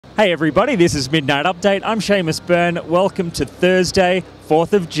Hey everybody, this is Midnight Update. I'm Seamus Byrne. Welcome to Thursday,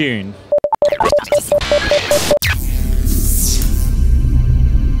 4th of June.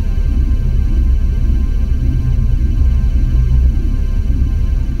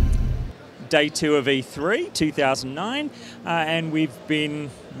 Day 2 of E3 2009, and we've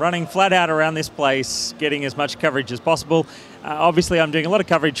been running flat out around this place, getting as much coverage as possible. Obviously, I'm doing a lot of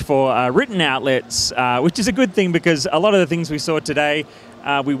coverage for written outlets, which is a good thing because a lot of the things we saw today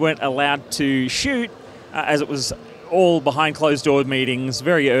we weren't allowed to shoot as it was all behind closed-door meetings,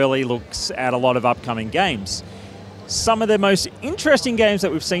 very early looks at a lot of upcoming games. Some of the most interesting games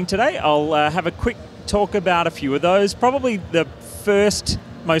that we've seen today, I'll have a quick talk about a few of those. Probably the first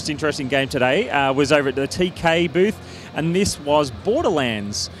most interesting game today was over at the TK booth, and this was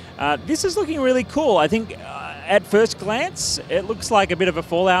Borderlands. This is looking really cool. I think at first glance it looks like a bit of a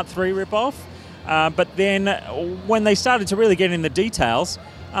Fallout 3 ripoff, but then when they started to really get in the details,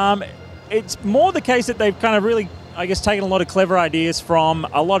 it's more the case that they've kind of really, I guess, taken a lot of clever ideas from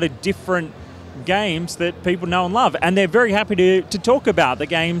a lot of different games that people know and love, and they're very happy to talk about the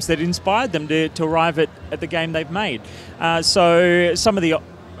games that inspired them to arrive at the game they've made. So some of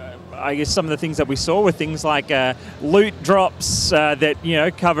the things that we saw were things like loot drops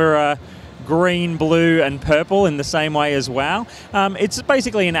that cover green, blue, and purple in the same way as well. It's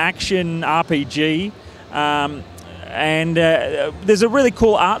basically an action RPG, and there's a really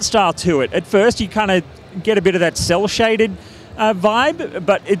cool art style to it. At first, you kind of get a bit of that cel-shaded vibe,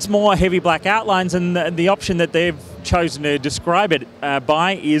 but it's more heavy black outlines, and the option that they've chosen to describe it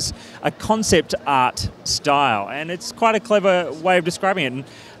by is a concept art style, and it's quite a clever way of describing it.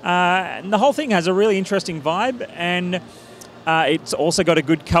 And the whole thing has a really interesting vibe, and it's also got a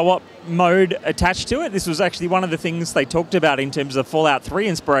good co-op mode attached to it. This was actually one of the things they talked about in terms of Fallout 3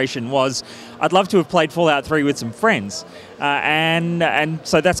 inspiration was, I'd love to have played Fallout 3 with some friends. And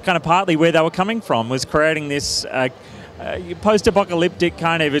so that's kind of partly where they were coming from, was creating this post-apocalyptic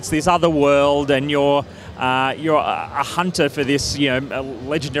kind of, it's this other world, and you're a hunter for this, a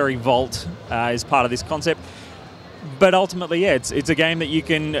legendary vault is part of this concept. But ultimately, yeah, it's a game that you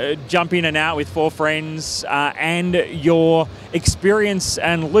can jump in and out with 4 friends, and your experience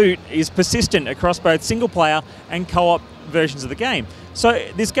and loot is persistent across both single-player and co-op versions of the game. So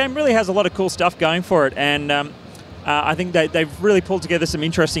this game really has a lot of cool stuff going for it, and I think they've really pulled together some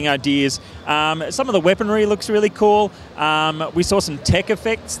interesting ideas. Some of the weaponry looks really cool. We saw some tech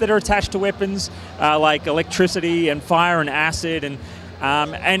effects that are attached to weapons, like electricity and fire and acid, and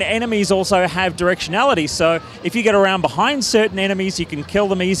enemies also have directionality, so if you get around behind certain enemies, you can kill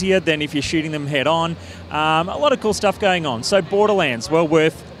them easier than if you're shooting them head on. A lot of cool stuff going on. So Borderlands, well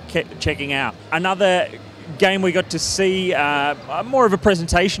worth checking out. Another game we got to see more of a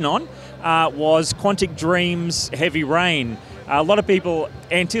presentation on was Quantic Dream's Heavy Rain. A lot of people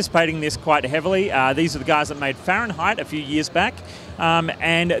anticipating this quite heavily. These are the guys that made Fahrenheit a few years back,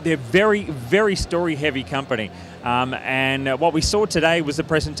 and they're very, very story-heavy company. And what we saw today was a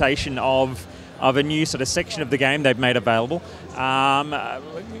presentation of a new sort of section of the game they've made available.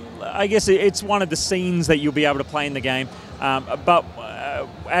 I guess it's one of the scenes that you'll be able to play in the game. But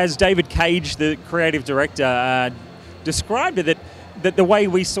as David Cage, the creative director, described it, that the way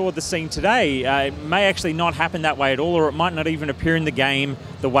we saw the scene today may actually not happen that way at all, or it might not even appear in the game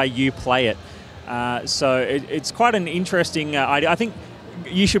the way you play it. So it's quite an interesting idea. I think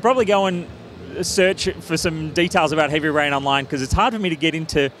you should probably go and search for some details about Heavy Rain online, because it's hard for me to get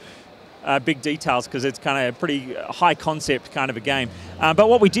into big details because it's kind of a pretty high concept kind of a game. But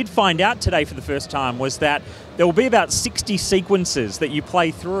what we did find out today for the first time was that there will be about 60 sequences that you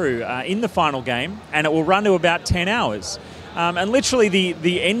play through in the final game, and it will run to about 10 hours. And literally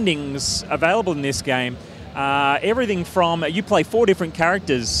the endings available in this game, everything from, you play 4 different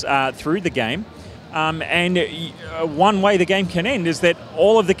characters through the game, and one way the game can end is that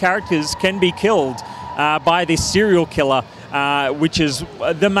all of the characters can be killed by this serial killer, which is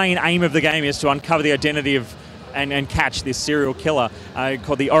the main aim of the game, is to uncover the identity of and catch this serial killer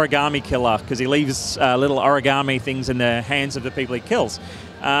called the Origami Killer, because he leaves little origami things in the hands of the people he kills.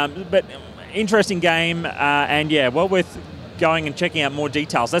 But interesting game, and yeah, well worth going and checking out more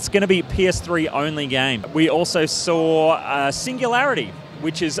details. That's going to be a PS3 only game. We also saw Singularity,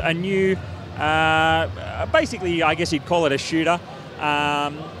 which is a new, basically I guess you'd call it a shooter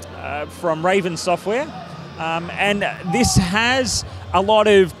from Raven Software. And this has a lot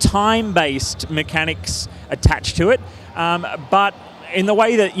of time-based mechanics attached to it, but in the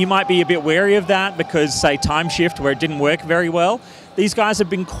way that you might be a bit wary of that because, say, Time Shift, where it didn't work very well, these guys have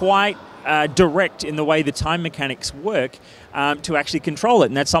been quite direct in the way the time mechanics work to actually control it.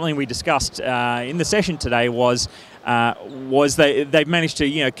 And that's something we discussed in the session today, was was they've managed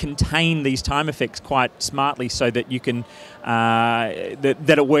to contain these time effects quite smartly so that you can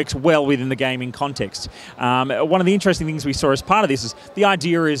that it works well within the game in context. One of the interesting things we saw as part of this is the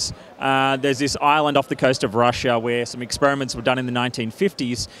idea is there's this island off the coast of Russia where some experiments were done in the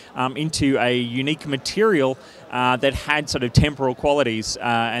 1950s into a unique material that had sort of temporal qualities,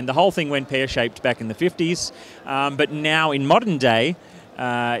 and the whole thing went pear-shaped back in the 50s, but now in modern day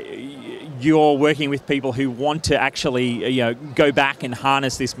you're working with people who want to actually go back and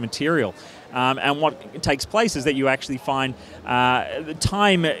harness this material. And what takes place is that you actually find the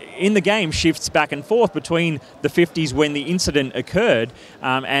time in the game shifts back and forth between the 50s when the incident occurred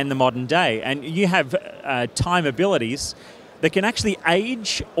and the modern day. And you have time abilities that can actually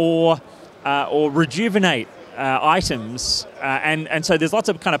age or rejuvenate items. And so there's lots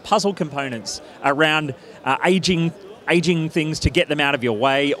of kind of puzzle components around aging things to get them out of your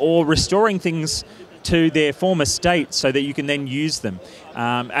way, or restoring things to their former state so that you can then use them.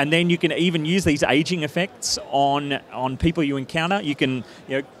 And then you can even use these aging effects on people you encounter. You can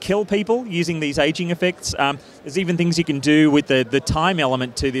kill people using these aging effects. There's even things you can do with the time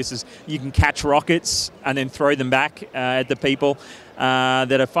element to this. Is you can catch rockets and then throw them back at the people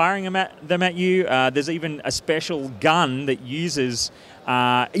that are firing them at you. There's even a special gun that uses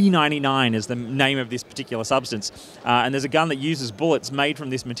E99 is the name of this particular substance, and there's a gun that uses bullets made from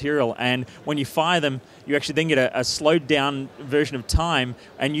this material, and when you fire them you actually then get a slowed down version of time,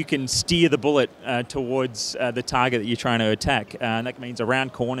 and you can steer the bullet towards the target that you're trying to attack, and that means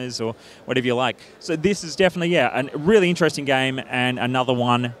around corners or whatever you like. So this is definitely a really interesting game, and another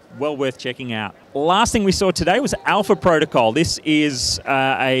one well worth checking out. Last thing we saw today was Alpha Protocol. This is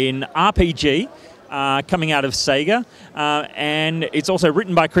an RPG coming out of Sega, and it's also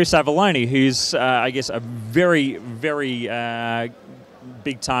written by Chris Avellone, who's, I guess, a very, very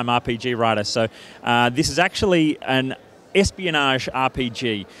big-time RPG writer. So this is actually an espionage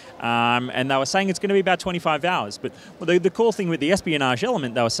RPG, and they were saying it's going to be about 25 hours. But the cool thing with the espionage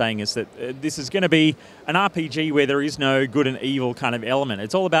element, they were saying, is that this is going to be an RPG where there is no good and evil kind of element.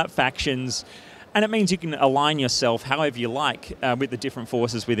 It's all about factions, and it means you can align yourself however you like with the different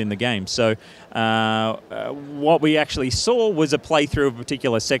forces within the game. So what we actually saw was a playthrough of a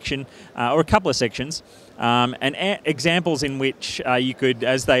particular section, or a couple of sections, and examples in which you could,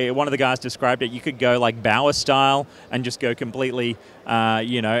 as one of the guys described it, you could go like Bauer style and just go completely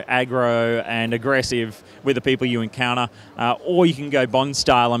aggro and aggressive with the people you encounter, or you can go Bond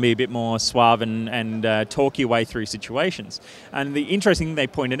style and be a bit more suave and talk your way through situations. And the interesting thing they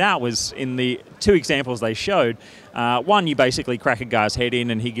pointed out was in the two examples they showed, one, you basically crack a guy's head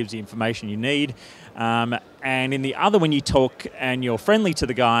in and he gives you information you need. And in the other, when you talk and you're friendly to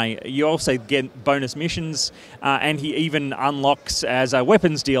the guy, you also get bonus missions, and he even unlocks as a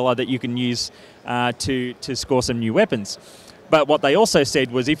weapons dealer that you can use to score some new weapons. But what they also said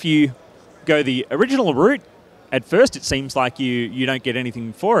was if you go the original route, at first it seems like you don't get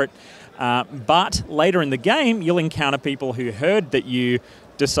anything for it, but later in the game you'll encounter people who heard that you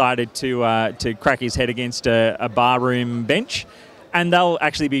decided to crack his head against a barroom bench, and they'll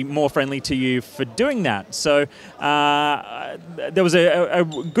actually be more friendly to you for doing that. So there was a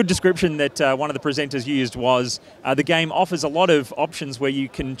good description that one of the presenters used was the game offers a lot of options where you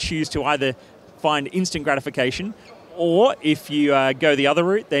can choose to either find instant gratification, or if you go the other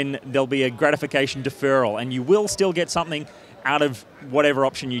route, then there'll be a gratification deferral, and you will still get something out of whatever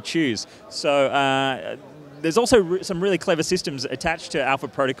option you choose. So there's also some really clever systems attached to Alpha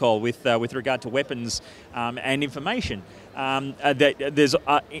Protocol with regard to weapons and information. There's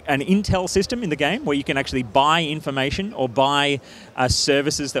an intel system in the game where you can actually buy information or buy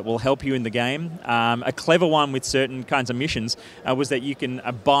services that will help you in the game. A clever one with certain kinds of missions was that you can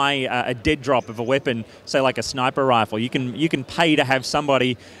buy a dead drop of a weapon, say like a sniper rifle. You can pay to have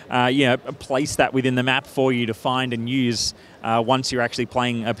somebody place that within the map for you to find and use once you're actually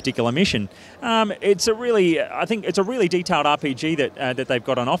playing a particular mission. I think it's a really detailed RPG that they've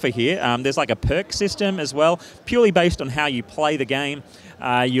got on offer here. There's like a perk system as well, purely based on how you play the game.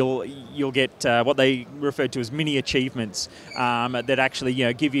 You'll get what they refer to as mini achievements that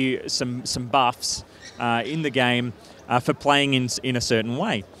actually give you some buffs in the game for playing in a certain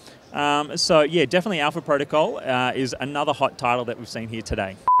way. So yeah, definitely Alpha Protocol is another hot title that we've seen here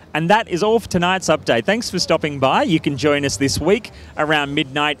today. And that is all for tonight's update. Thanks for stopping by. You can join us this week around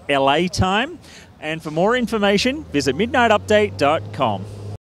midnight LA time. And for more information, visit midnightupdate.com.